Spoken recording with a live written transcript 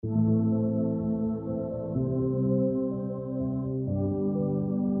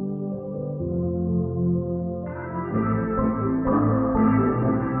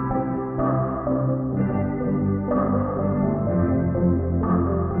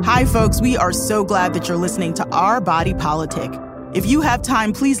Hi, folks. We are so glad that you're listening to Our Body Politic. If you have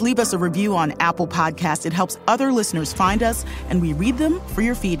time, please leave us a review on Apple Podcasts. It helps other listeners find us, and we read them for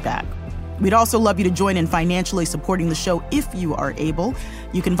your feedback. We'd also love you to join in financially supporting the show if you are able.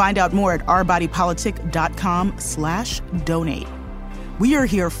 You can find out more at ourbodypolitic.com/donate. We are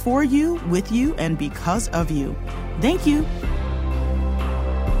here for you, with you, and because of you. Thank you.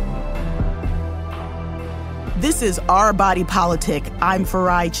 This is Our Body Politic. I'm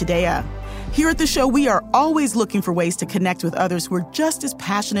Farai Chidea. Here at the show, we are always looking for ways to connect with others who are just as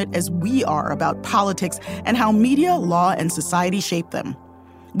passionate as we are about politics and how media, law, and society shape them.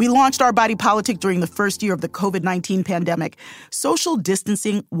 We launched Our Body Politic during the first year of the COVID-19 pandemic. Social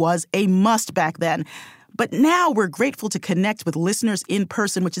distancing was a must back then. But now we're grateful to connect with listeners in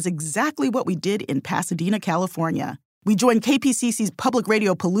person, which is exactly what we did in Pasadena, California. We joined KPCC's public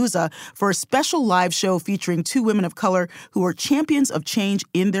radio Palooza for a special live show featuring two women of color who are champions of change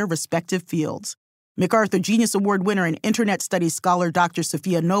in their respective fields. MacArthur Genius Award winner and Internet Studies scholar Dr.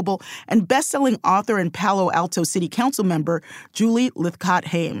 Safiya U and best-selling author and Palo Alto City Council member Julie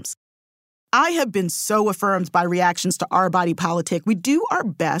Lythcott-Haims. I have been so affirmed by reactions to Our Body Politic. We do our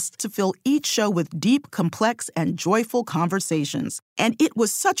best to fill each show with deep, complex, and joyful conversations. And it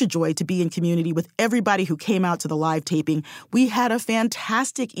was such a joy to be in community with everybody who came out to the live taping. We had a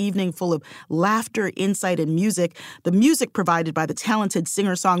fantastic evening full of laughter, insight, and music. The music provided by the talented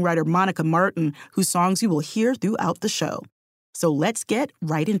singer-songwriter Monica Martin, whose songs you will hear throughout the show. So let's get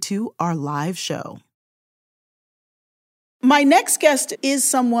right into our live show. My next guest is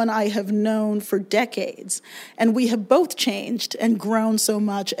someone I have known for decades, and we have both changed and grown so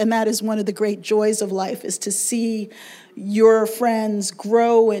much, and that is one of the great joys of life, is to see your friends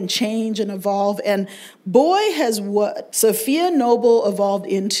grow and change and evolve. And boy, has what Safiya U evolved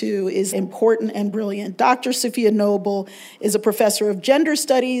into is important and brilliant. Dr. Safiya U is a professor of gender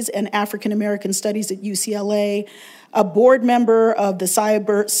studies and African American studies at UCLA, a board member of the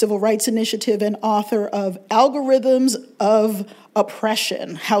Cyber Civil Rights Initiative, and author of Algorithms of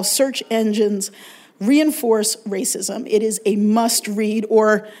Oppression: How Search Engines Reinforce Racism. It is a must-read,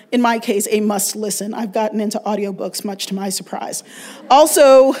 or in my case, a must-listen. I've gotten into audiobooks, much to my surprise.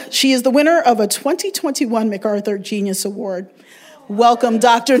 Also, she is the winner of a 2021 MacArthur Genius Award. Welcome,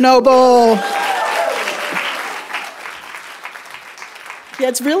 Dr. U. Yeah,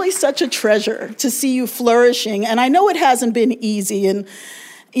 it's really such a treasure to see you flourishing. And I know it hasn't been easy. And,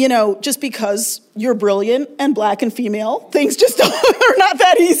 you know, just because you're brilliant and Black and female, things just are not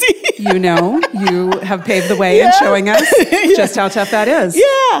that easy. You know, you have paved the way in showing us just how tough that is.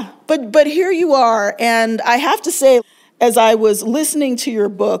 Yeah, but here you are. And I have to say, as I was listening to your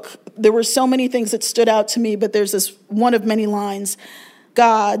book, there were so many things that stood out to me, but there's this one of many lines: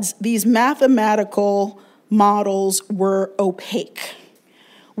 Gods, these mathematical models were opaque.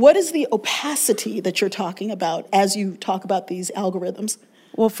 What is the opacity that you're talking about as you talk about these algorithms?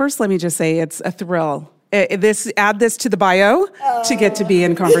 Well, first, let me just say it's a thrill. Add this to the bio to get to be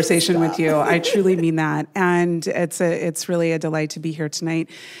in conversation with you. I truly mean that. And it's really a delight to be here tonight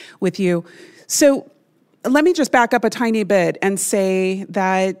with you. So let me just back up a tiny bit and say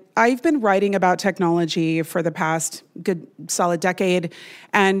that I've been writing about technology for the past good solid decade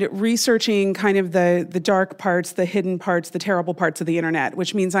and researching kind of the dark parts, the hidden parts, the terrible parts of the internet,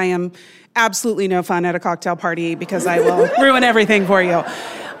 which means I am absolutely no fun at a cocktail party because I will ruin everything for you.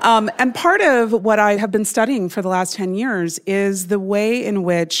 And part of what I have been studying for the last 10 years is the way in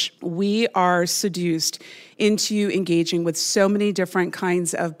which we are seduced into engaging with so many different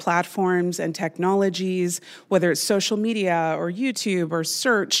kinds of platforms and technologies, whether it's social media or YouTube or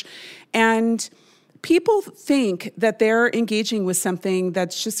search. And people think that they're engaging with something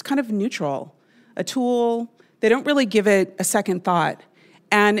that's just kind of neutral, a tool. They don't really give it a second thought.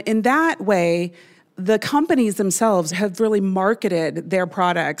 And in that way, the companies themselves have really marketed their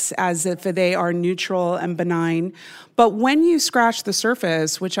products as if they are neutral and benign. But when you scratch the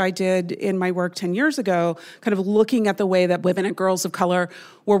surface, which I did in my work 10 years ago, kind of looking at the way that women and girls of color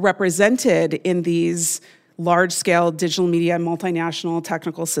were represented in these large-scale digital media multinational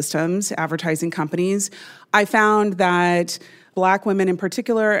technical systems, advertising companies, I found that Black women in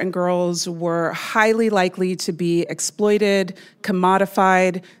particular and girls were highly likely to be exploited,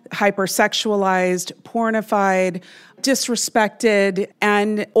 commodified, hypersexualized, pornified, disrespected.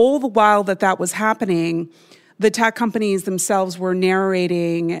 And all the while that was happening, the tech companies themselves were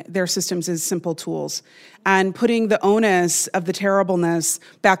narrating their systems as simple tools and putting the onus of the terribleness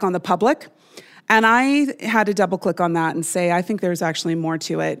back on the public And I had to double click on that and say, I think there's actually more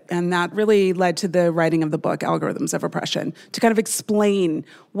to it. And that really led to the writing of the book, Algorithms of Oppression, to kind of explain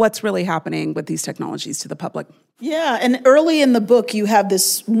what's really happening with these technologies to the public. Yeah, and early in the book, you have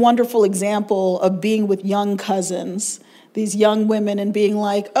this wonderful example of being with young cousins, these young women, and being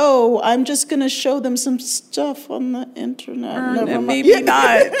like, oh, I'm just going to show them some stuff on the internet. Maybe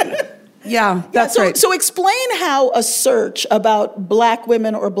not. Yeah, that's right. So explain how a search about Black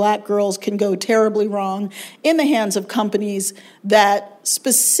women or Black girls can go terribly wrong in the hands of companies that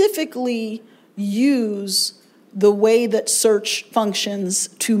specifically use the way that search functions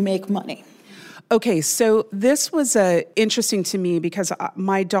to make money. Okay, so this was interesting to me because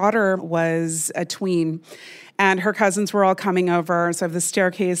my daughter was a tween and her cousins were all coming over. So I have the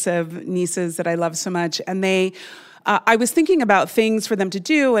staircase of nieces that I love so much. And I was thinking about things for them to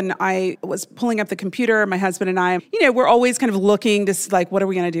do, and I was pulling up the computer. My husband and I, we're always kind of looking to like, what are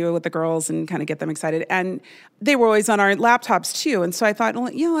we going to do with the girls and kind of get them excited. And they were always on our laptops too. And so I thought, well,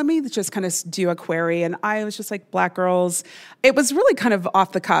 let me just kind of do a query. And I was just like, Black girls. It was really kind of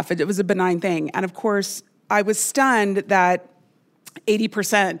off the cuff. It was a benign thing. And of course, I was stunned that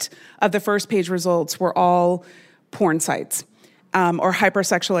 80% of the first page results were all porn sites. Or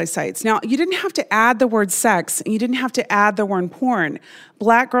hypersexualized sites. Now, you didn't have to add the word sex, and you didn't have to add the word porn.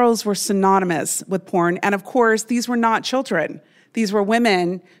 Black girls were synonymous with porn, and of course, these were not children. These were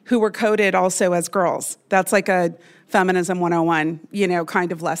women who were coded also as girls. That's like a feminism 101,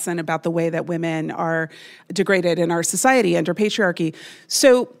 kind of lesson about the way that women are degraded in our society under patriarchy.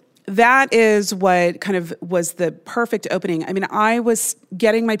 So that is what kind of was the perfect opening. I mean, I was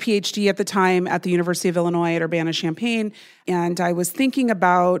getting my PhD at the time at the University of Illinois at Urbana-Champaign, and I was thinking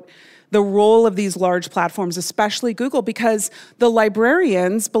about the role of these large platforms, especially Google, because the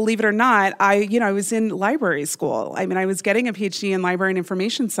librarians, believe it or not, I was in library school. I mean, I was getting a PhD in library and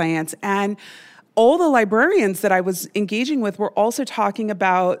information science, and all the librarians that I was engaging with were also talking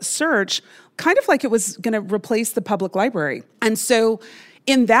about search, kind of like it was going to replace the public library. And so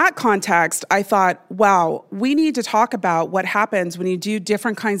in that context, I thought, wow, we need to talk about what happens when you do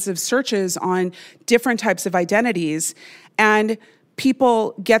different kinds of searches on different types of identities, and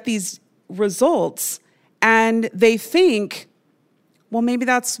people get these results and they think, well, maybe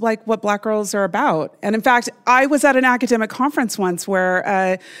that's like what Black girls are about. And in fact, I was at an academic conference once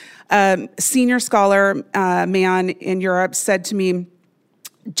where a senior scholar man in Europe said to me,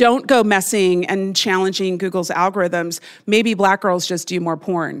 don't go messing and challenging Google's algorithms. Maybe Black girls just do more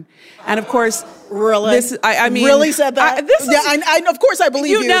porn. And of course, really, really said that. Of course I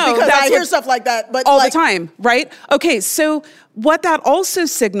believe you because I hear stuff like that, but all the time, right? Okay, so what that also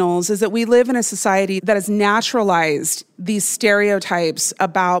signals is that we live in a society that has naturalized these stereotypes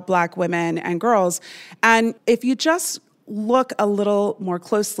about Black women and girls. And if you just look a little more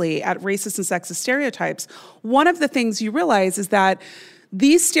closely at racist and sexist stereotypes, one of the things you realize is that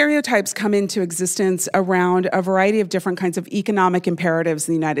these stereotypes come into existence around a variety of different kinds of economic imperatives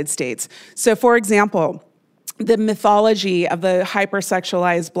in the United States. So, for example, the mythology of the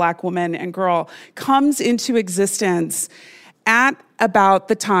hypersexualized Black woman and girl comes into existence at about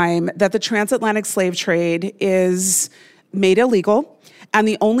the time that the transatlantic slave trade is made illegal. And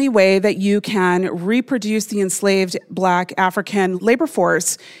the only way that you can reproduce the enslaved Black African labor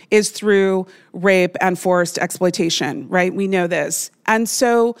force is through rape and forced exploitation, right? We know this. And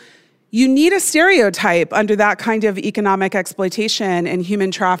so you need a stereotype under that kind of economic exploitation and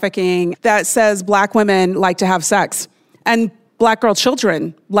human trafficking that says Black women like to have sex and Black girl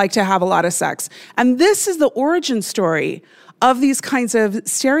children like to have a lot of sex. And this is the origin story of these kinds of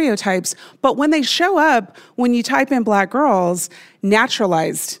stereotypes. But when they show up, when you type in Black girls,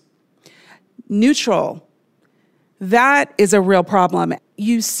 naturalized, neutral, that is a real problem.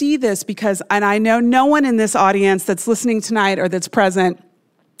 You see this because, and I know no one in this audience that's listening tonight or that's present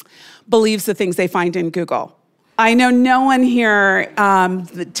believes the things they find in Google. I know no one here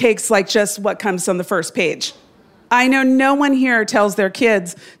that takes like just what comes on the first page. I know no one here tells their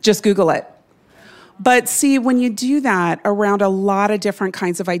kids, just Google it. But see, when you do that around a lot of different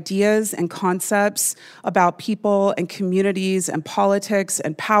kinds of ideas and concepts about people and communities and politics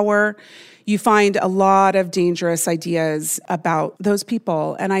and power, you find a lot of dangerous ideas about those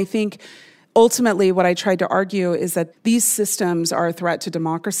people. And I think ultimately what I tried to argue is that these systems are a threat to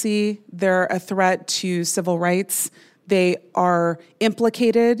democracy. They're a threat to civil rights. They are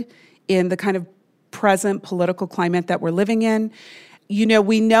implicated in the kind of present political climate that we're living in.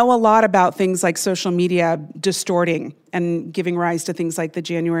 We know a lot about things like social media distorting and giving rise to things like the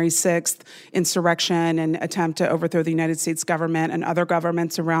January 6th insurrection and attempt to overthrow the United States government and other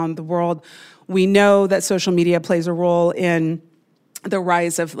governments around the world. We know that social media plays a role in the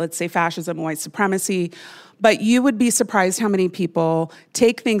rise of, let's say, fascism, white supremacy. But you would be surprised how many people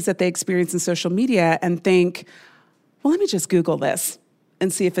take things that they experience in social media and think, well, let me just Google this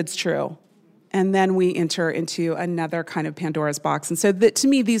and see if it's true. And then we enter into another kind of Pandora's box. And so to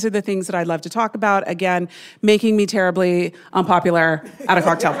me, these are the things that I'd love to talk about. Again, making me terribly unpopular at a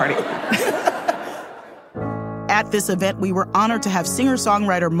cocktail party. At this event, we were honored to have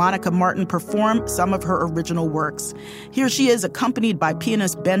singer-songwriter Monica Martin perform some of her original works. Here she is, accompanied by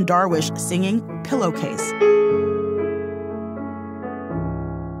pianist Ben Darwish, singing Pillowcase.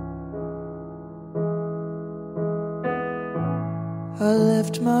 I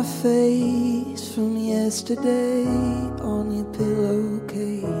left my face from yesterday on your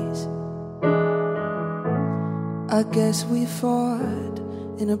pillowcase. I guess we fought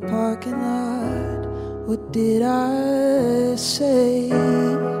in a parking lot. What did I say?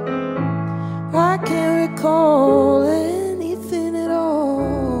 I can't recall anything at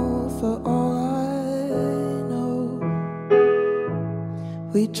all, for all I know.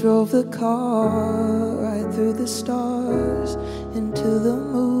 We drove the car right through the stars into the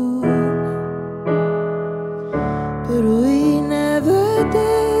moon, but we never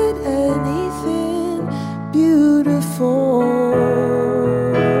did anything beautiful.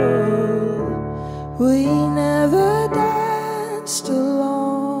 We never danced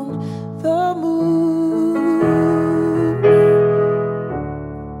along the moon,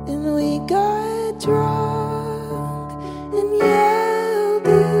 and we got drunk and yelled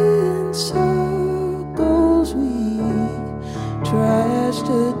in circles. We trashed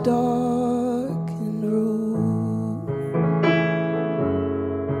a darkened room.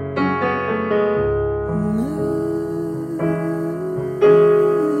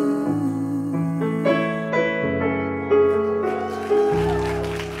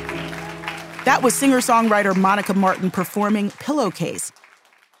 That was singer-songwriter Monica Martin performing Pillowcase.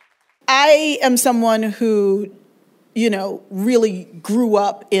 I am someone who, really grew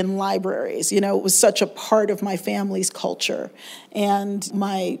up in libraries. It was such a part of my family's culture. And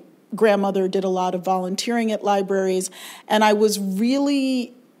my grandmother did a lot of volunteering at libraries. And I was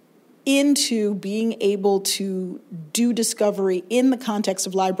really into being able to do discovery in the context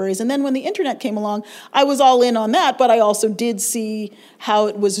of libraries. And then when the internet came along, I was all in on that, but I also did see how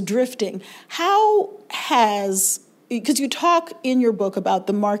it was drifting. Because you talk in your book about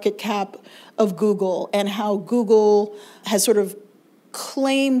the market cap of Google and how Google has sort of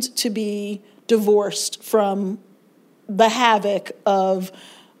claimed to be divorced from the havoc of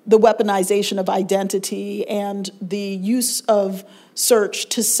the weaponization of identity and the use of search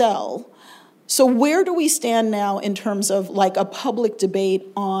to sell. So where do we stand now in terms of like a public debate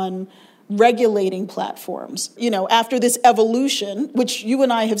on regulating platforms? After this evolution, which you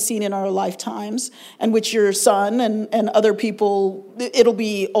and I have seen in our lifetimes, and which your son and other people, it'll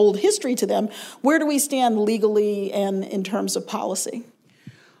be old history to them, where do we stand legally and in terms of policy?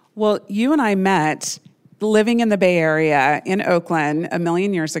 Well, you and I met living in the Bay Area in Oakland a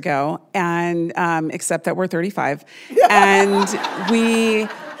million years ago, and except that we're 35. And we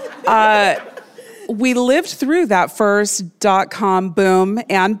lived through that first .com boom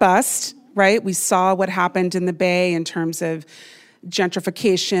and bust, right? We saw what happened in the Bay in terms of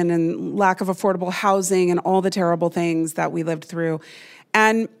gentrification and lack of affordable housing and all the terrible things that we lived through.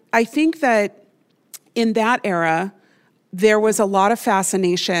 And I think that in that era, there was a lot of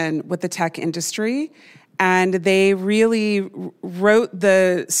fascination with the tech industry. And they really wrote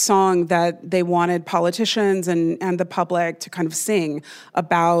the song that they wanted politicians and the public to kind of sing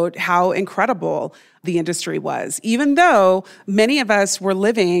about how incredible the industry was, even though many of us were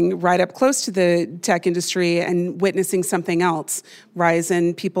living right up close to the tech industry and witnessing something else, rise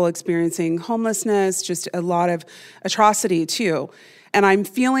in people experiencing homelessness, just a lot of atrocity too. And I'm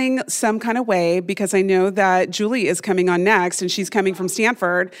feeling some kind of way because I know that Julie is coming on next and she's coming from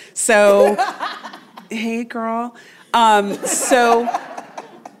Stanford. So... Hey, girl. All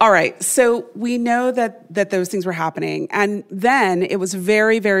right. So we know that those things were happening. And then it was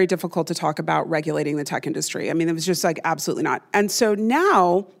very, very difficult to talk about regulating the tech industry. I mean, it was just like absolutely not. And so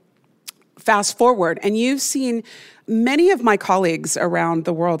now, fast forward, and you've seen many of my colleagues around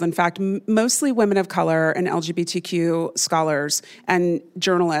the world, in fact, mostly women of color and LGBTQ scholars and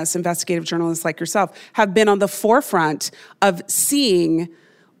journalists, investigative journalists like yourself, have been on the forefront of seeing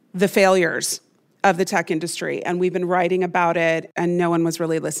the failures of the tech industry. And we've been writing about it and no one was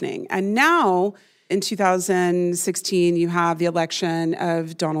really listening. And now in 2016, you have the election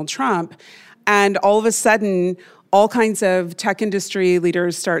of Donald Trump. And all of a sudden, all kinds of tech industry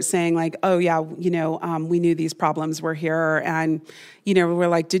leaders start saying like, oh yeah, we knew these problems were here. And, we're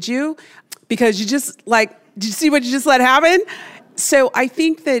like, did you? Because did you see what you just let happen? So I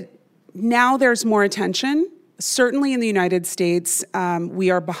think that now there's more attention. Certainly in the United States, we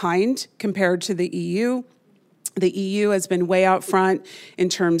are behind compared to the EU. The EU has been way out front in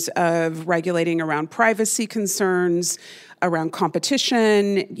terms of regulating around privacy concerns, around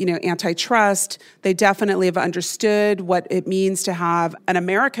competition, antitrust. They definitely have understood what it means to have an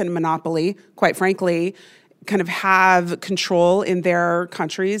American monopoly, quite frankly, kind of have control in their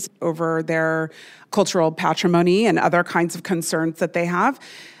countries over their cultural patrimony and other kinds of concerns that they have.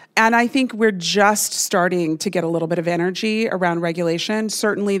 And I think we're just starting to get a little bit of energy around regulation.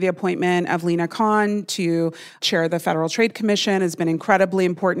 Certainly the appointment of Lina Khan to chair the Federal Trade Commission has been incredibly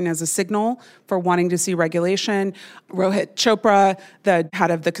important as a signal for wanting to see regulation. Rohit Chopra, the head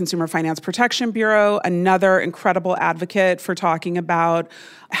of the Consumer Finance Protection Bureau, another incredible advocate for talking about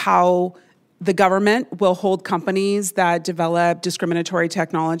how the government will hold companies that develop discriminatory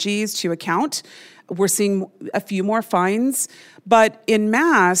technologies to account. We're seeing a few more fines, but en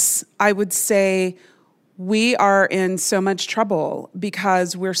masse, I would say we are in so much trouble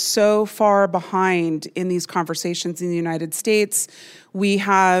because we're so far behind in these conversations in the United States. We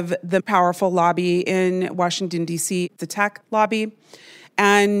have the powerful lobby in Washington, D.C., the tech lobby,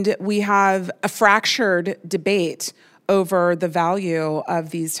 and we have a fractured debate over the value of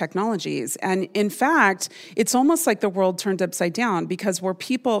these technologies. And in fact, it's almost like the world turned upside down because we're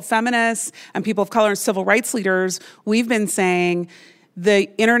people, feminists and people of color and civil rights leaders, we've been saying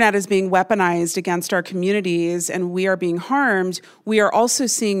the internet is being weaponized against our communities and we are being harmed. We are also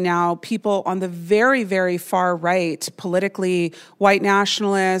seeing now people on the very, very far right, politically, white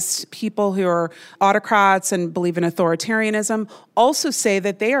nationalists, people who are autocrats and believe in authoritarianism, also say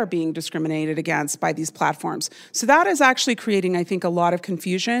that they are being discriminated against by these platforms. So that is actually creating, I think, a lot of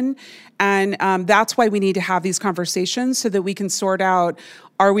confusion. And that's why we need to have these conversations so that we can sort out,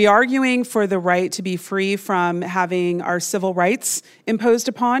 are we arguing for the right to be free from having our civil rights imposed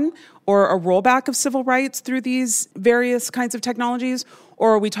upon or a rollback of civil rights through these various kinds of technologies?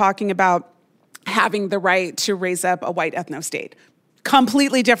 Or are we talking about having the right to raise up a white ethno-state?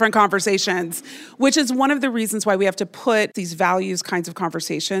 Completely different conversations, which is one of the reasons why we have to put these values kinds of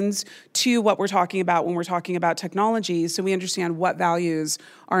conversations to what we're talking about when we're talking about technology, so we understand what values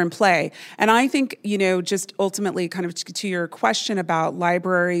are in play. And I think, just ultimately kind of to your question about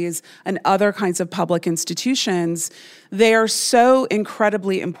libraries and other kinds of public institutions, they are so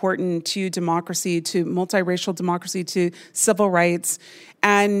incredibly important to democracy, to multiracial democracy, to civil rights.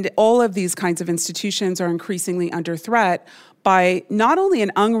 And all of these kinds of institutions are increasingly under threat by not only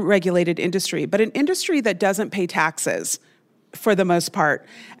an unregulated industry, but an industry that doesn't pay taxes for the most part.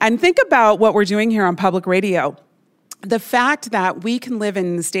 And think about what we're doing here on public radio. The fact that we can live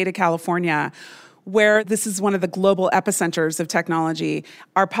in the state of California, where this is one of the global epicenters of technology.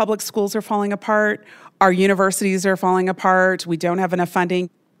 Our public schools are falling apart. Our universities are falling apart. We don't have enough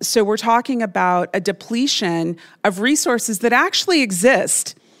funding. So we're talking about a depletion of resources that actually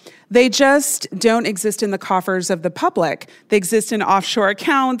exist. They just don't exist in the coffers of the public. They exist in offshore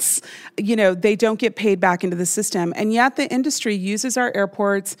accounts. They don't get paid back into the system. And yet the industry uses our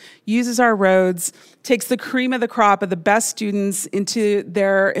airports, uses our roads, takes the cream of the crop of the best students into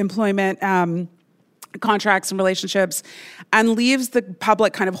their employment contracts and relationships and leaves the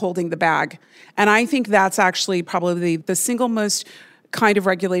public kind of holding the bag. And I think that's actually probably the single most kind of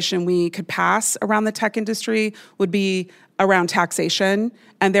regulation we could pass around the tech industry would be around taxation,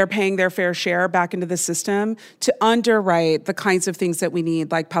 and they're paying their fair share back into the system to underwrite the kinds of things that we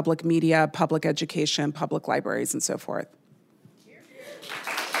need, like public media, public education, public libraries, and so forth.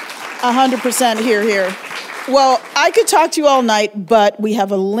 100% here. Well, I could talk to you all night, but we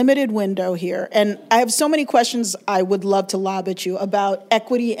have a limited window here. And I have so many questions I would love to lob at you about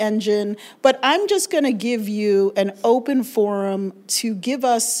Equity Engine, but I'm just going to give you an open forum to give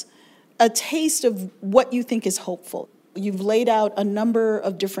us a taste of what you think is hopeful. You've laid out a number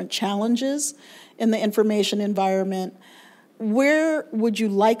of different challenges in the information environment. Where would you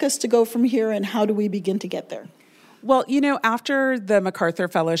like us to go from here, and how do we begin to get there? Well, after the MacArthur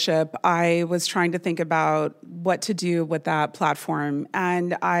Fellowship, I was trying to think about what to do with that platform.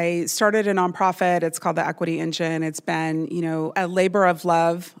 And I started a nonprofit. It's called the Equity Engine. It's been, a labor of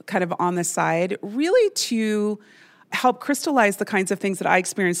love kind of on the side, really to help crystallize the kinds of things that I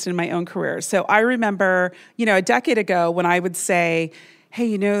experienced in my own career. So I remember, a decade ago when I would say,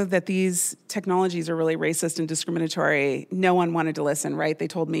 hey, that these technologies are really racist and discriminatory. No one wanted to listen, right? They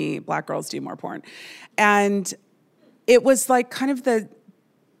told me Black girls do more porn. And it was like kind of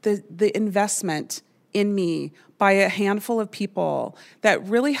the investment in me by a handful of people that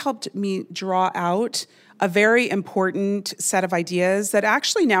really helped me draw out a very important set of ideas that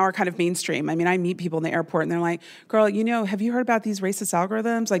actually now are kind of mainstream. I mean, I meet people in the airport and they're like, girl, have you heard about these racist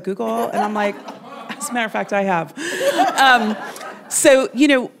algorithms like Google? And I'm like, as a matter of fact, I have. So,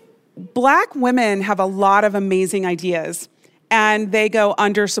 Black women have a lot of amazing ideas and they go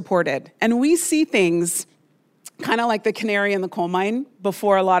undersupported. And we see things kind of like the canary in the coal mine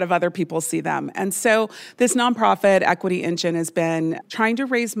before a lot of other people see them. And so this nonprofit Equity Engine has been trying to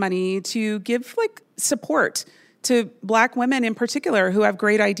raise money to give support to Black women in particular who have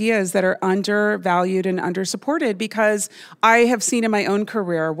great ideas that are undervalued and undersupported, because I have seen in my own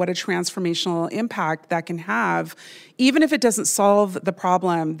career what a transformational impact that can have. Even if it doesn't solve the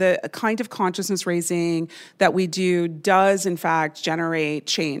problem, the kind of consciousness raising that we do does in fact generate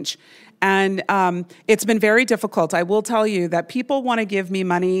change. And it's been very difficult. I will tell you that people want to give me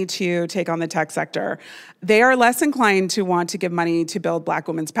money to take on the tech sector. They are less inclined to want to give money to build Black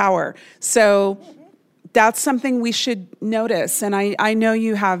women's power. So that's something we should notice. And I know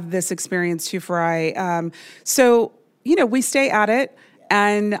you have this experience too, Farai. So, we stay at it.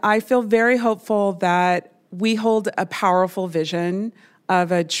 And I feel very hopeful that we hold a powerful vision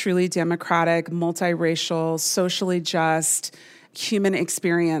of a truly democratic, multiracial, socially just human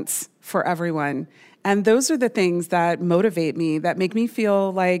experience for everyone. And those are the things that motivate me, that make me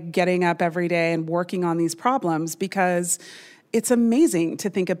feel like getting up every day and working on these problems, because it's amazing to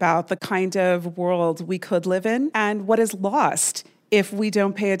think about the kind of world we could live in and what is lost if we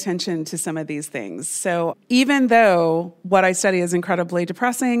don't pay attention to some of these things. So even though what I study is incredibly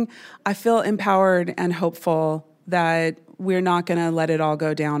depressing, I feel empowered and hopeful that we're not going to let it all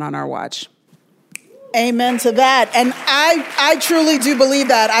go down on our watch. Amen to that. And I truly do believe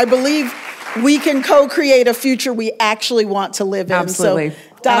that. I believe we can co-create a future we actually want to live in. Absolutely.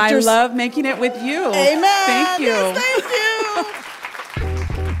 So, and I love making it with you. Amen. Thank you. Yes, thank you.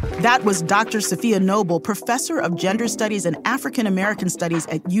 That was Dr. Safiya Noble, professor of gender studies and African American studies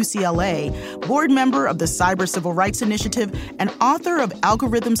at UCLA, board member of the Cyber Civil Rights Initiative, and author of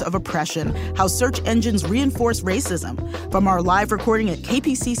Algorithms of Oppression: How Search Engines Reinforce Racism, from our live recording at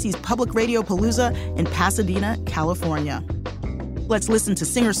KPCC's Public Radio Palooza in Pasadena, California. Let's listen to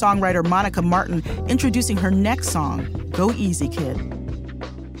singer-songwriter Monica Martin introducing her next song, Go Easy Kid.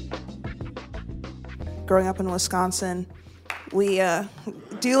 Growing up in Wisconsin, we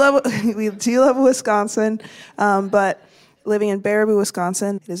do love Wisconsin, but living in Baraboo,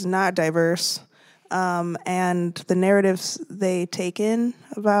 Wisconsin, it is not diverse, and the narratives they take in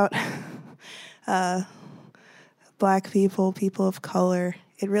about Black people, people of color,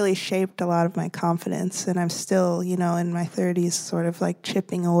 it really shaped a lot of my confidence, and I'm still, in my 30s, sort of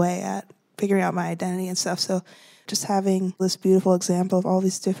chipping away at figuring out my identity and stuff. So just having this beautiful example of all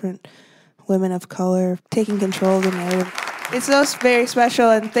these different women of color taking control of the narrative, it's so very special,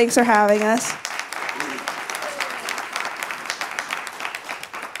 and thanks for having us.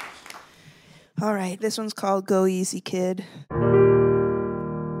 All right, this one's called Go Easy Kid.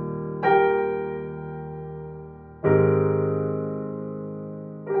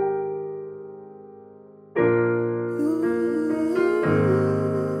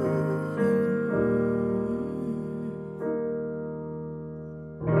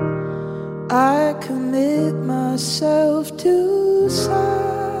 I commit myself to sabotage.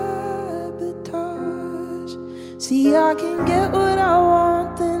 See, I can get what I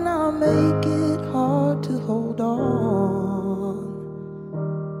want, then I'll make it hard to hold on.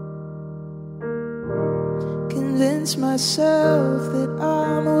 Convince myself that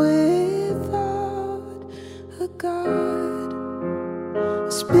I'm without a God,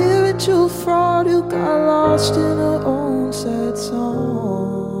 a spiritual fraud who got lost in her own sad song.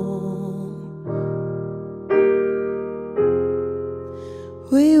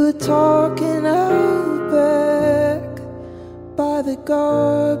 We were talking out back by the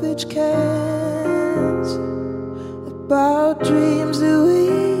garbage cans about dreams that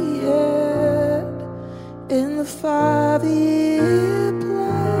we had in the 5-year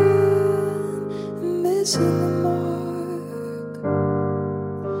plan, missing the mark.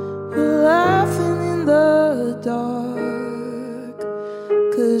 We're laughing in the dark,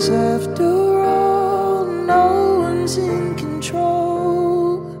 'cause after all, no one's in control.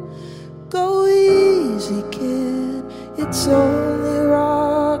 Go easy, kid, it's only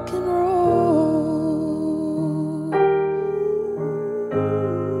rock and roll.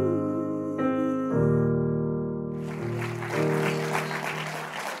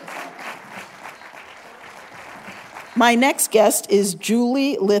 My next guest is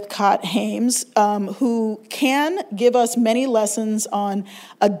Julie Lythcott-Haims, who can give us many lessons on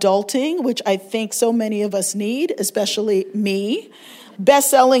adulting, which I think so many of us need, especially me.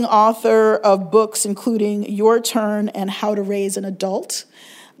 Best-selling author of books including Your Turn and How to Raise an Adult,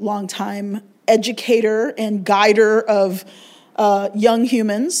 longtime educator and guider of young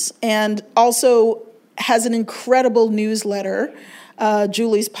humans, and also has an incredible newsletter,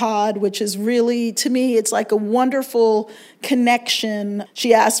 Julie's Pod, which is really, to me, it's like a wonderful connection.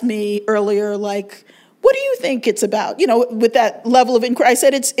 She asked me earlier, like, what do you think it's about? You know, with that level of inquiry, I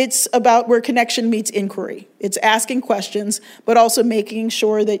said it's about where connection meets inquiry. It's asking questions, but also making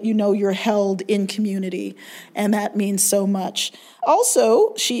sure that you know you're held in community, and that means so much.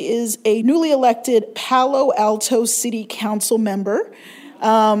 Also, she is a newly elected Palo Alto City Council member.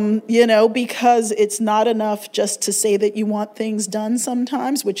 Because it's not enough just to say that you want things done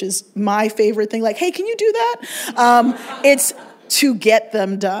sometimes, which is my favorite thing. Like, hey, can you do that? It's to get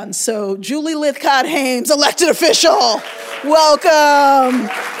them done. So Julie Lythcott-Haims, elected official, welcome.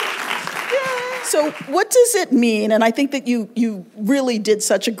 So what does it mean? And I think that you really did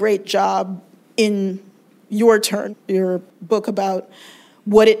such a great job in Your Turn, your book about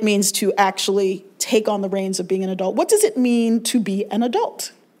what it means to actually take on the reins of being an adult. What does it mean to be an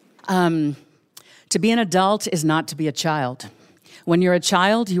adult? To be an adult is not to be a child. When you're a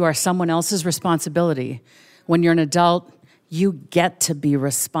child, you are someone else's responsibility. When you're an adult, you get to be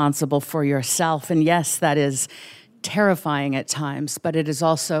responsible for yourself. And yes, that is terrifying at times, but it is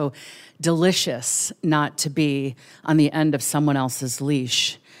also delicious not to be on the end of someone else's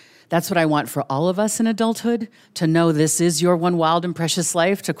leash. That's what I want for all of us in adulthood, to know this is your one wild and precious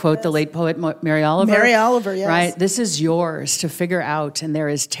life, to quote the late poet Mary Oliver. Mary Oliver, yes. Right? This is yours to figure out, and there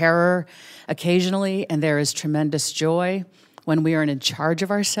is terror occasionally, and there is tremendous joy when we are in charge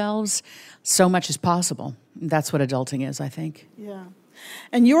of ourselves. So much is possible. That's what adulting is, I think. Yeah.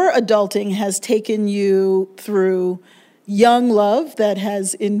 And your adulting has taken you through young love that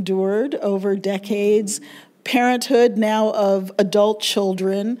has endured over decades, parenthood now of adult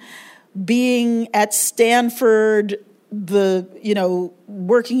children, being at Stanford,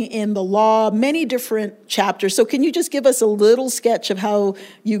 working in the law, many different chapters. So can you just give us a little sketch of how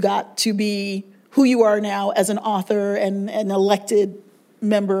you got to be who you are now as an author and an elected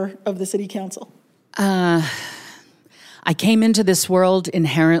member of the city council? I came into this world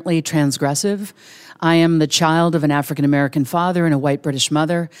inherently transgressive. I am the child of an African-American father and a white British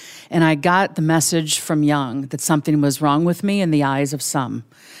mother, and I got the message from young that something was wrong with me in the eyes of some,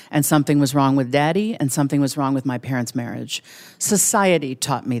 and something was wrong with Daddy, and something was wrong with my parents' marriage. Society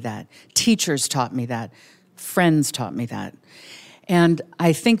taught me that. Teachers taught me that. Friends taught me that. And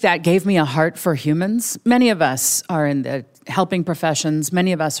I think that gave me a heart for humans. Many of us are in the helping professions.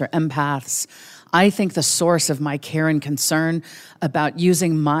 Many of us are empaths. I think the source of my care and concern about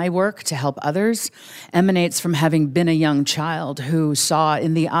using my work to help others emanates from having been a young child who saw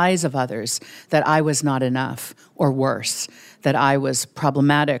in the eyes of others that I was not enough, or worse, that I was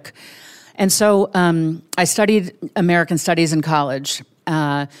problematic. And so I studied American Studies in college.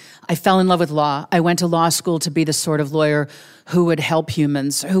 I fell in love with law. I went to law school to be the sort of lawyer who would help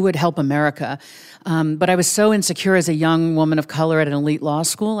humans, who would help America. But I was so insecure as a young woman of color at an elite law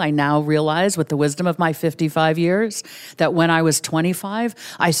school. I now realize, with the wisdom of my 55 years, that when I was 25,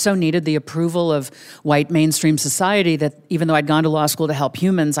 I so needed the approval of white mainstream society that even though I'd gone to law school to help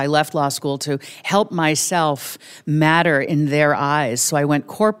humans, I left law school to help myself matter in their eyes. So I went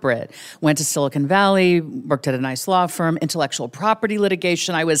corporate, went to Silicon Valley, worked at a nice law firm, intellectual property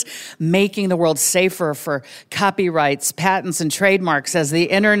litigation. I was making the world safer for copyrights, patents, and trademarks as the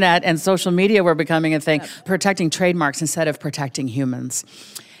internet and social media were becoming a thing, protecting trademarks instead of protecting humans.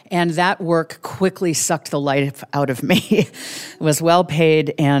 And that work quickly sucked the life out of me. It was well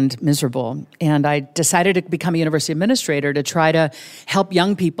paid and miserable. And I decided to become a university administrator to try to help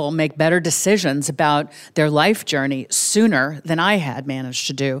young people make better decisions about their life journey sooner than I had managed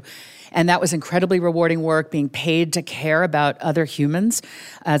to do. And that was incredibly rewarding work, being paid to care about other humans,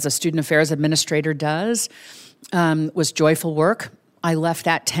 as a student affairs administrator does, was joyful work. I left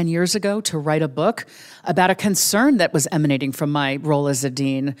that 10 years ago to write a book about a concern that was emanating from my role as a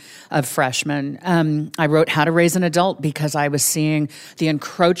dean of freshmen. I wrote How to Raise an Adult because I was seeing the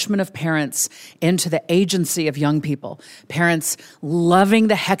encroachment of parents into the agency of young people. Parents loving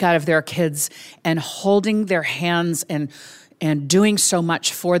the heck out of their kids and holding their hands and doing so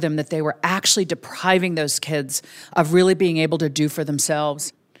much for them that they were actually depriving those kids of really being able to do for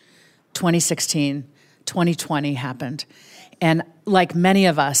themselves. 2016, 2020 happened. And like many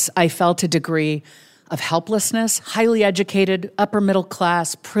of us, I felt a degree of helplessness, highly educated, upper middle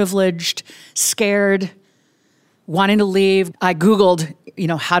class, privileged, scared, wanting to leave, I Googled,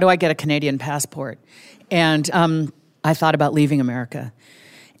 how do I get a Canadian passport? And I thought about leaving America.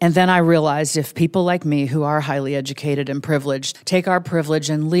 And then I realized if people like me who are highly educated and privileged take our privilege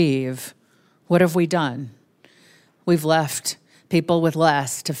and leave, what have we done? We've left people with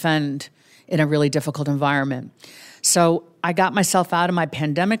less to fend in a really difficult environment. So I got myself out of my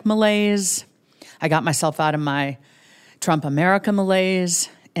pandemic malaise. I got myself out of my Trump America malaise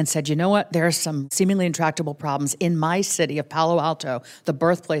and said, you know what? There are some seemingly intractable problems in my city of Palo Alto, the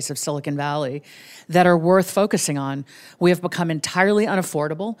birthplace of Silicon Valley, that are worth focusing on. We have become entirely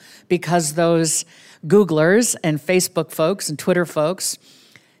unaffordable because those Googlers and Facebook folks and Twitter folks,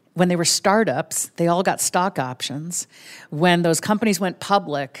 when they were startups, they all got stock options. When those companies went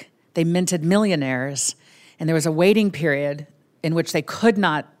public, they minted millionaires, and there was a waiting period in which they could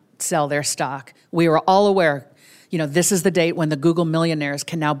not sell their stock. We were all aware, this is the date when the Google millionaires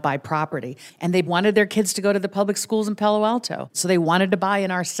can now buy property. And they wanted their kids to go to the public schools in Palo Alto. So they wanted to buy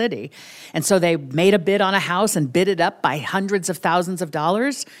in our city. And so they made a bid on a house and bid it up by hundreds of thousands of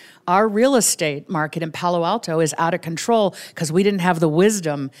dollars. Our real estate market in Palo Alto is out of control because we didn't have the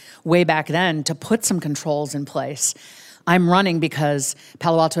wisdom way back then to put some controls in place. I'm running because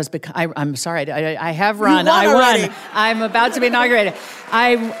Palo Alto has become, I'm sorry, I have run. I run. I'm about to be inaugurated.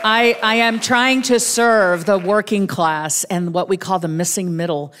 I am trying to serve the working class and what we call the missing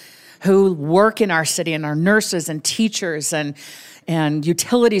middle who work in our city and are nurses and teachers and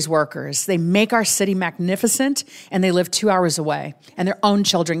utilities workers. They make our city magnificent, and they live 2 hours away. And their own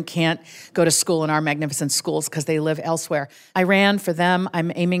children can't go to school in our magnificent schools because they live elsewhere. I ran for them.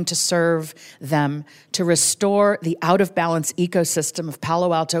 I'm aiming to serve them to restore the out-of-balance ecosystem of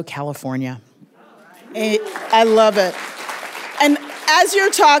Palo Alto, California. I love it. And as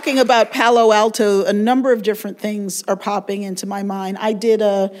you're talking about Palo Alto, a number of different things are popping into my mind. I did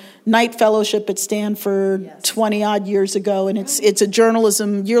a night fellowship at Stanford 20-odd years ago, and it's a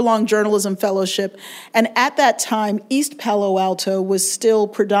year-long journalism fellowship. And at that time, East Palo Alto was still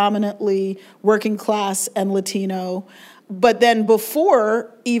predominantly working class and Latino. But then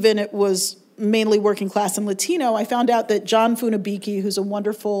before even it was mainly working class and Latino, I found out that John Funabiki, who's a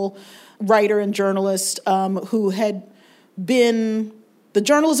wonderful writer and journalist who had been the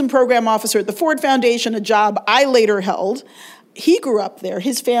journalism program officer at the Ford Foundation, a job I later held. He grew up there.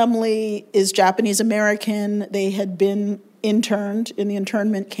 His family is Japanese American. They had been interned in the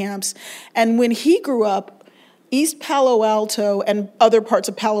internment camps. And when he grew up, East Palo Alto and other parts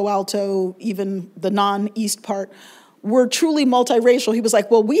of Palo Alto, even the non-East part, were truly multiracial. He was like,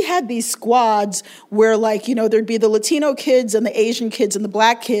 well, we had these squads where there'd be the Latino kids and the Asian kids and the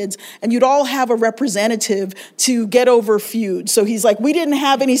black kids, and you'd all have a representative to get over feuds. So he's like, we didn't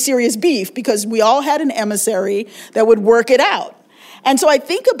have any serious beef because we all had an emissary that would work it out. And so I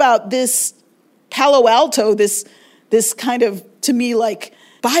think about this Palo Alto, this kind of, to me,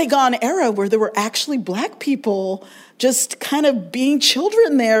 bygone era where there were actually black people just kind of being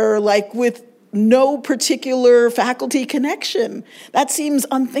children there, with no particular faculty connection. That seems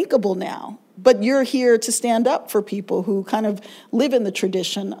unthinkable now. But you're here to stand up for people who kind of live in the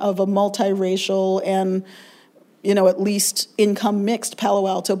tradition of a multiracial and, at least income mixed Palo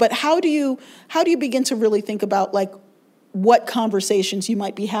Alto. But how do you begin to really think about what conversations you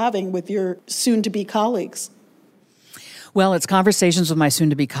might be having with your soon-to-be colleagues? Well, it's conversations with my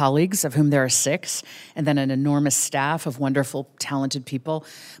soon-to-be colleagues, of whom there are 6, and then an enormous staff of wonderful, talented people.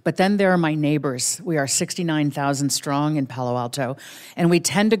 But then there are my neighbors. We are 69,000 strong in Palo Alto, and we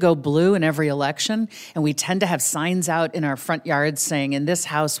tend to go blue in every election, and we tend to have signs out in our front yards saying, in this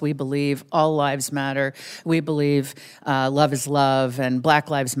house we believe all lives matter, we believe love is love, and Black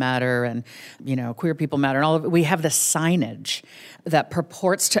lives matter, and queer people matter, and all of it. We have the signage that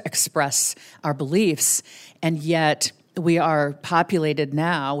purports to express our beliefs, and yet we are populated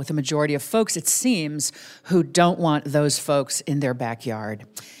now with a majority of folks, it seems, who don't want those folks in their backyard.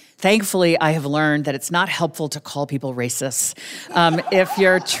 Thankfully, I have learned that it's not helpful to call people racists. If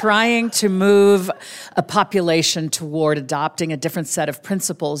you're trying to move a population toward adopting a different set of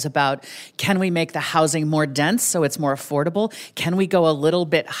principles about, can we make the housing more dense so it's more affordable? Can we go a little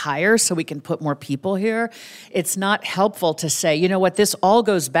bit higher so we can put more people here? It's not helpful to say, you know what, this all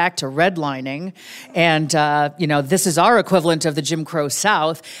goes back to redlining, and this is our equivalent of the Jim Crow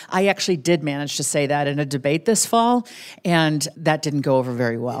South. I actually did manage to say that in a debate this fall, and that didn't go over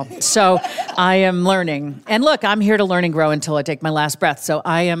very well. So I am learning. And look, I'm here to learn and grow until I take my last breath. So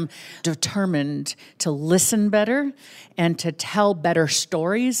I am determined to listen better and to tell better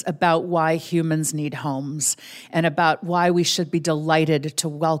stories about why humans need homes and about why we should be delighted to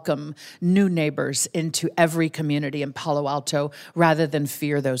welcome new neighbors into every community in Palo Alto rather than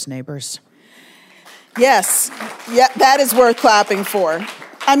fear those neighbors. Yes. Yeah, that is worth clapping for.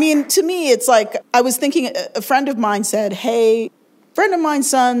 I mean, to me, it's like, I was thinking, a friend of mine said, hey, friend of mine's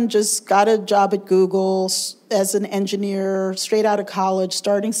son just got a job at Google as an engineer, straight out of college.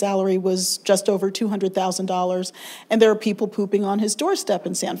 Starting salary was just over $200,000. And there are people pooping on his doorstep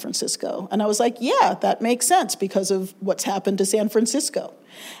in San Francisco. And I was like, yeah, that makes sense because of what's happened to San Francisco.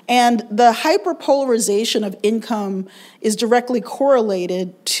 And the hyperpolarization of income is directly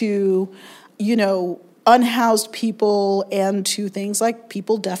correlated to, unhoused people and to things like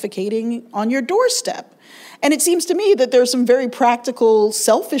people defecating on your doorstep. And it seems to me that there are some very practical,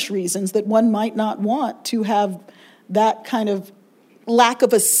 selfish reasons that one might not want to have that kind of lack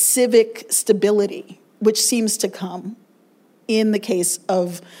of a civic stability, which seems to come in the case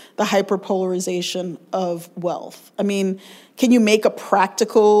of the hyperpolarization of wealth. I mean, can you make a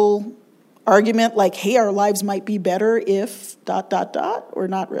practical argument like, hey, our lives might be better if ... or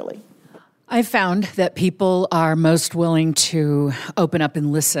not really? I've found that people are most willing to open up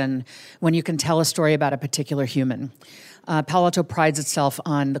and listen when you can tell a story about a particular human. Palo Alto prides itself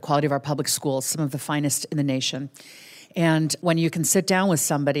on the quality of our public schools, some of the finest in the nation. And when you can sit down with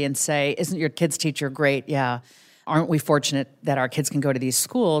somebody and say, isn't your kid's teacher great? Yeah. Aren't we fortunate that our kids can go to these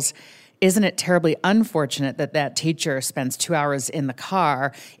schools? Isn't it terribly unfortunate that that teacher spends 2 hours in the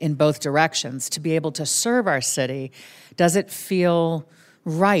car in both directions to be able to serve our city? Does it feel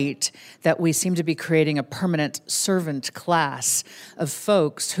right that we seem to be creating a permanent servant class of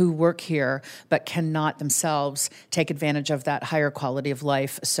folks who work here but cannot themselves take advantage of that higher quality of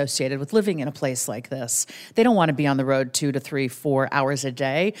life associated with living in a place like this? They don't want to be on the road 2 to 3, 4 hours a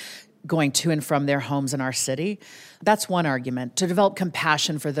day going to and from their homes in our city. That's one argument. To develop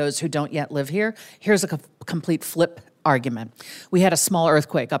compassion for those who don't yet live here, here's a complete flip argument. We had a small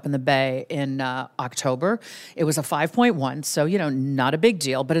earthquake up in the Bay in October. It was a 5.1, so, not a big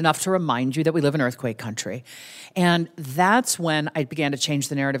deal, but enough to remind you that we live in earthquake country. And that's when I began to change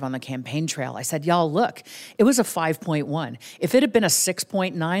the narrative on the campaign trail. I said, y'all, look, it was a 5.1. If it had been a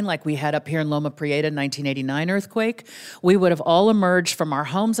 6.9 like we had up here in Loma Prieta 1989 earthquake, we would have all emerged from our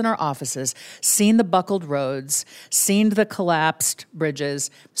homes and our offices, seen the buckled roads, seen the collapsed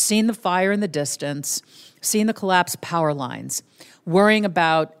bridges, seen the fire in the distance, seeing the collapsed power lines, worrying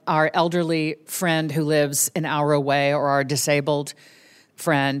about our elderly friend who lives an hour away or our disabled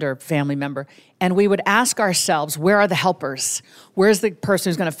friend or family member. And we would ask ourselves, where are the helpers? Where's the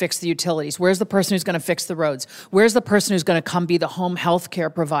person who's going to fix the utilities? Where's the person who's going to fix the roads? Where's the person who's going to come be the home health care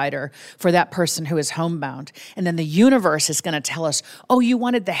provider for that person who is homebound? And then the universe is going to tell us, oh, you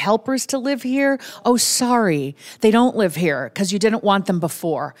wanted the helpers to live here? Oh, sorry, they don't live here because you didn't want them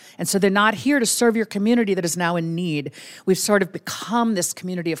before. And so they're not here to serve your community that is now in need. We've sort of become this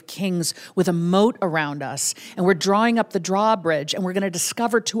community of kings with a moat around us. And we're drawing up the drawbridge, and we're going to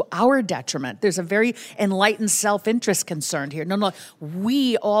discover to our detriment. There's a very enlightened self-interest concerned here. No,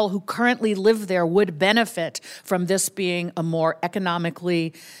 we all who currently live there would benefit from this being a more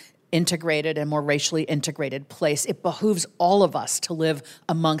economically integrated and more racially integrated place. It behooves all of us to live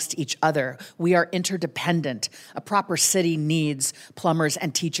amongst each other. We are interdependent. A proper city needs plumbers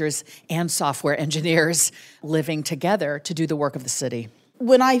and teachers and software engineers living together to do the work of the city.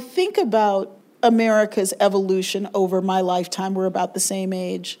 When I think about America's evolution over my lifetime, we're about the same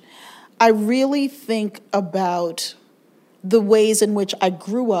age, I really think about the ways in which I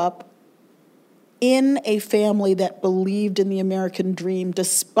grew up in a family that believed in the American dream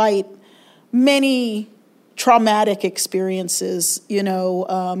despite many traumatic experiences,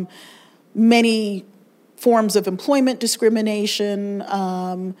 many forms of employment discrimination.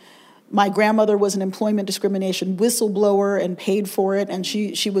 My grandmother was an employment discrimination whistleblower and paid for it, and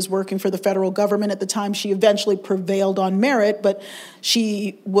she was working for the federal government at the time. She eventually prevailed on merit, but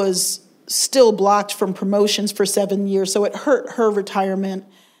she was still blocked from promotions for 7 years, so it hurt her retirement.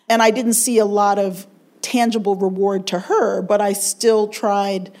 And I didn't see a lot of tangible reward to her, but I still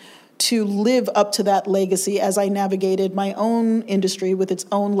tried to live up to that legacy as I navigated my own industry with its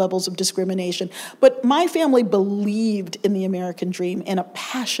own levels of discrimination. But my family believed in the American dream in a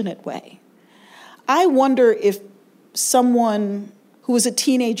passionate way. I wonder if someone who is a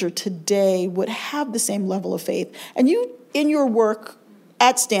teenager today would have the same level of faith. And you, in your work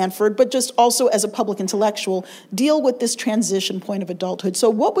at Stanford, but just also as a public intellectual, deal with this transition point of adulthood.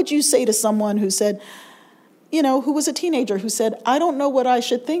 So what would you say to someone who said, who was a teenager who said, I don't know what I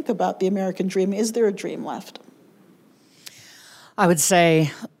should think about the American dream. Is there a dream left? I would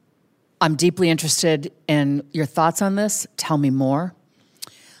say, I'm deeply interested in your thoughts on this. Tell me more.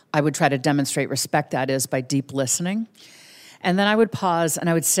 I would try to demonstrate respect, that is, by deep listening. And then I would pause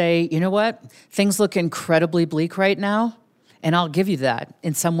and I would say, you know what? Things look incredibly bleak right now. And I'll give you that.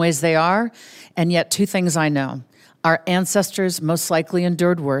 In some ways they are. And yet 2 things I know. Our ancestors most likely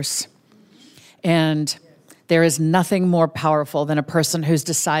endured worse. And there is nothing more powerful than a person who's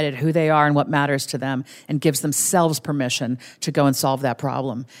decided who they are and what matters to them and gives themselves permission to go and solve that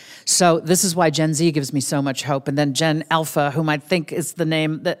problem. So this is why Gen Z gives me so much hope. And then Gen Alpha, whom I think is the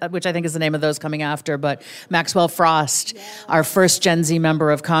name, which I think is the name of those coming after, but Maxwell Frost, our first Gen Z member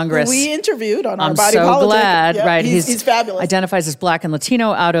of Congress. We interviewed on our I'm Body so Politic. glad, Yep, right? He's fabulous. Identifies as Black and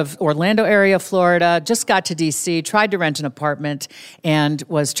Latino, out of Orlando area, Florida, just got to DC, tried to rent an apartment and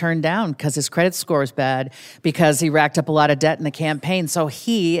was turned down because his credit score is bad, because he racked up a lot of debt in the campaign. So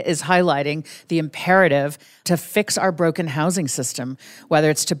he is highlighting the imperative to fix our broken housing system,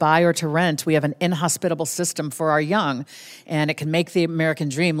 whether it's to buy or to rent. We have an inhospitable system for our young, and it can make the American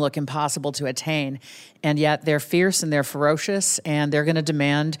dream look impossible to attain. And yet they're fierce and they're ferocious, and they're going to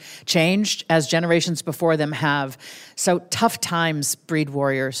demand change as generations before them have. So tough times breed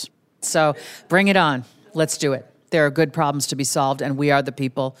warriors. So bring it on. Let's do it. There are good problems to be solved, and we are the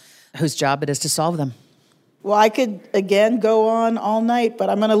people whose job it is to solve them. Well, I could, again, go on all night, but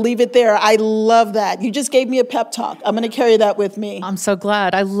I'm going to leave it there. I love that. You just gave me a pep talk. I'm going to carry that with me. I'm so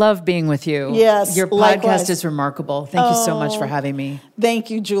glad. I love being with you. Yes, your podcast likewise. is remarkable. Thank you so much for having me. Thank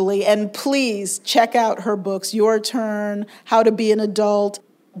you, Julie. And please check out her books, Your Turn, How to Be an Adult,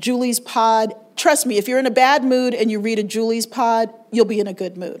 Julie's Pod. Trust me, if you're in a bad mood and you read a Julie's Pod, you'll be in a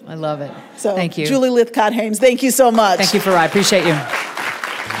good mood. I love it. So, thank you. Julie Lythcott-Haims, thank you so much. Thank you, Farai. I appreciate you.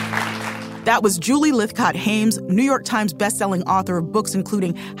 That was Julie Lythcott-Haims, New York Times bestselling author of books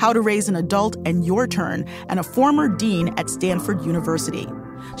including How to Raise an Adult and Your Turn, and a former dean at Stanford University.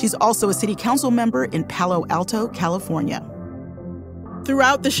 She's also a city council member in Palo Alto, California.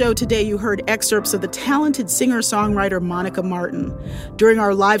 Throughout the show today, you heard excerpts of the talented singer-songwriter Monica Martin. During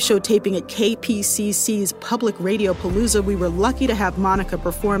our live show taping at KPCC's Public Radio Palooza, we were lucky to have Monica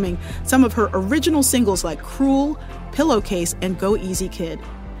performing some of her original singles like Cruel, Pillowcase, and Go Easy Kid.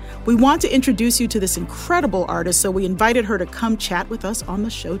 We want to introduce you to this incredible artist, so we invited her to come chat with us on the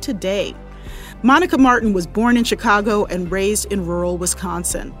show today. Monica Martin was born in Chicago and raised in rural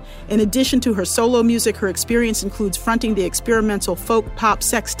Wisconsin. In addition to her solo music, her experience includes fronting the experimental folk pop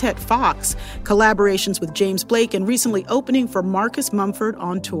sextet Fox, collaborations with James Blake, and recently opening for Marcus Mumford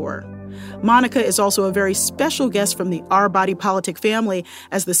on tour. Monica is also a very special guest from the Our Body Politic family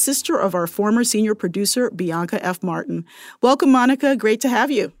as the sister of our former senior producer, Bianca F. Martin. Welcome, Monica. Great to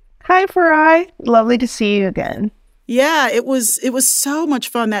have you. Hi, Farai. Lovely to see you again. Yeah, it was so much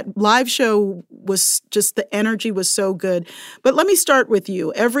fun. That live show was just, the energy was so good. But let me start with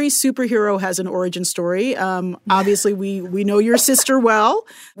you. Every superhero has an origin story. Obviously, we know your sister well.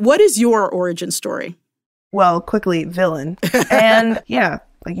 What is your origin story? Well, quickly, villain. And yeah,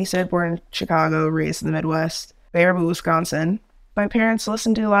 like you said, born in Chicago, raised in the Midwest, Baraboo, Wisconsin. My parents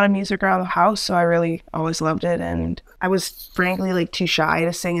listened to a lot of music around the house, so I really always loved it. And I was frankly too shy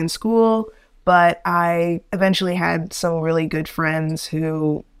to sing in school, but I eventually had some really good friends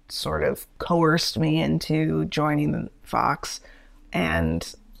who sort of coerced me into joining the Fox.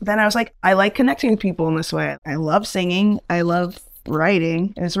 And then I was like, I like connecting with people in this way. I love singing. I love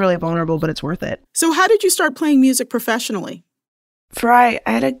writing. It's really vulnerable, but it's worth it. So how did you start playing music professionally? I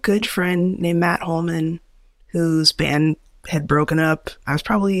had a good friend named Matt Holman whose band had broken up. I was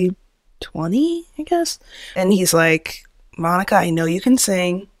probably 20, I guess. And he's like, Monica, I know you can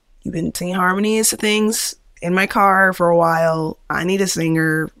sing. You've been singing harmonies to things in my car for a while. I need a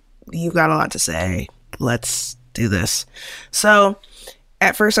singer. You've got a lot to say. Let's do this. So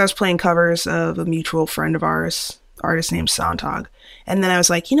at first I was playing covers of a mutual friend of ours, artist named Sontag. And then I was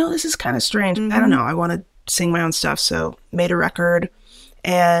like, this is kind of strange. I don't know. I want to sing my own stuff. So made a record,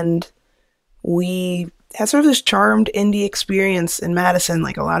 and we had sort of this charmed indie experience in Madison.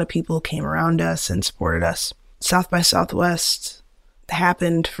 Like, a lot of people came around us and supported us. South by Southwest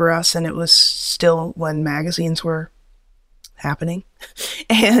happened for us, and it was still when magazines were happening.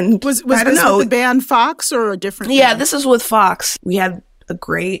 And was this with the band Fox or a different band? This is with Fox. We had a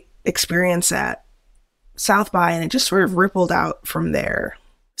great experience at South by, and it just sort of rippled out from there.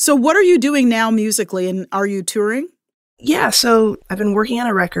 So what are you doing now musically, and are you touring? Yeah, so I've been working on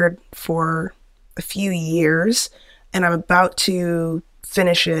a record for a few years, and I'm about to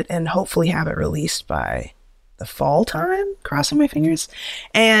finish it and hopefully have it released by the fall time, crossing my fingers.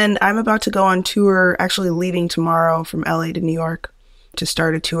 And I'm about to go on tour, actually leaving tomorrow from LA to New York to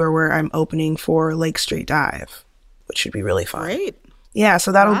start a tour where I'm opening for Lake Street Dive, which should be really fun. Great. Yeah,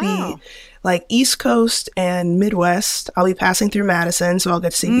 so that'll be like East Coast and Midwest. I'll be passing through Madison, so I'll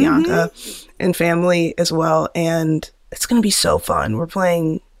get to see Bianca and family as well. And it's going to be so fun. We're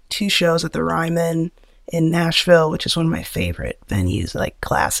playing 2 shows at the Ryman in Nashville, which is one of my favorite venues, like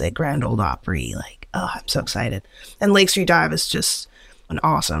classic Grand Ole Opry. Like, oh, I'm so excited. And Lake Street Dive is just an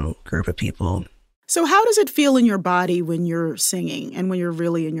awesome group of people. So how does it feel in your body when you're singing and when you're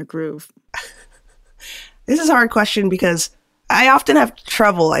really in your groove? This is a hard question because I often have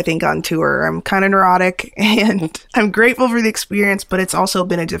trouble, I think, on tour. I'm kind of neurotic and I'm grateful for the experience, but it's also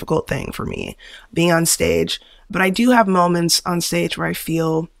been a difficult thing for me being on stage. But I do have moments on stage where I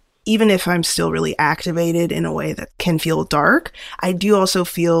feel, even if I'm still really activated in a way that can feel dark, I do also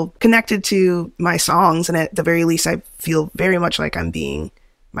feel connected to my songs. And at the very least, I feel very much like I'm being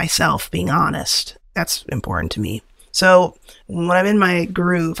myself, being honest. That's important to me. So when I'm in my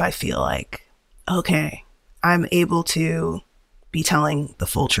groove, I feel like, okay, I'm able to be telling the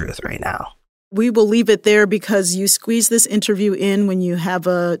full truth right now. We will leave it there because you squeeze this interview in when you have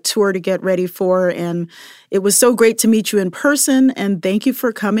a tour to get ready for. And it was so great to meet you in person. And thank you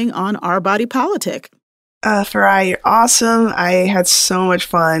for coming on Our Body Politic. Farai, you're awesome. I had so much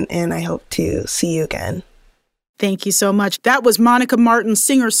fun and I hope to see you again. Thank you so much. That was Monica Martin,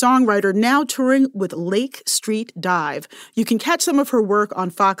 singer-songwriter, now touring with Lake Street Dive. You can catch some of her work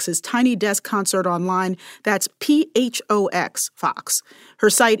on Fox's Tiny Desk concert online. That's PHOX, Fox. Her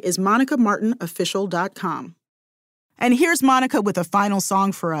site is monicamartinofficial.com. And here's Monica with a final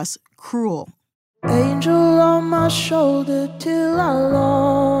song for us, Cruel. Angel on my shoulder till I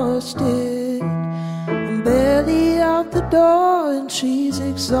lost it. I'm barely out the door and she's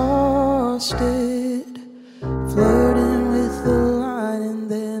exhausted. Flirting with the line and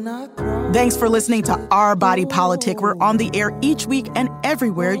then I cry. Thanks for listening to Our Body Politic. We're on the air each week and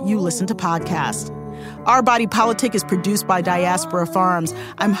everywhere you listen to podcasts. Our Body Politic is produced by Diaspora Farms.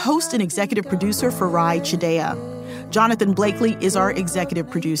 I'm host and executive producer Farai Chidea. Jonathan Blakely is our executive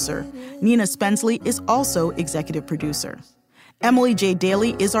producer. Nina Spensley is also executive producer. Emily J.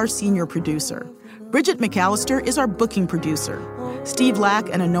 Daly is our senior producer. Bridget McAllister is our booking producer. Steve Lack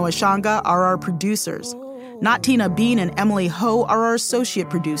and Anoa Shanga are our producers. Natina Bean and Emily Ho are our associate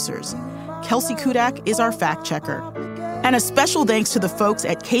producers. Kelsey Kudak is our fact checker. And a special thanks to the folks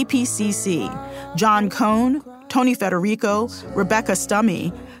at KPCC, John Cohn, Tony Federico, Rebecca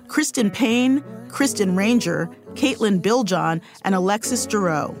Stummy, Kristen Payne, Kristen Ranger, Caitlin Biljon, and Alexis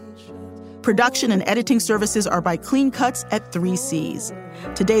Giroux. Production and editing services are by Clean Cuts at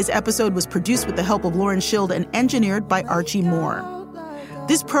 3Cs. Today's episode was produced with the help of Lauren Schild and engineered by Archie Moore.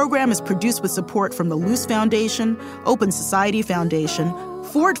 This program is produced with support from the Luce Foundation, Open Society Foundation,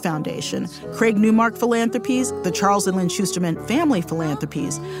 Ford Foundation, Craig Newmark Philanthropies, the Charles and Lynn Schusterman Family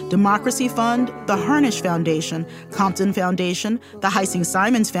Philanthropies, Democracy Fund, the Harnish Foundation, Compton Foundation, the Heising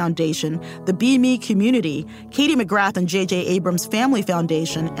Simons Foundation, the Be Me Community, Katie McGrath and J.J. Abrams Family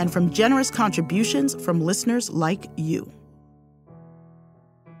Foundation, and from generous contributions from listeners like you.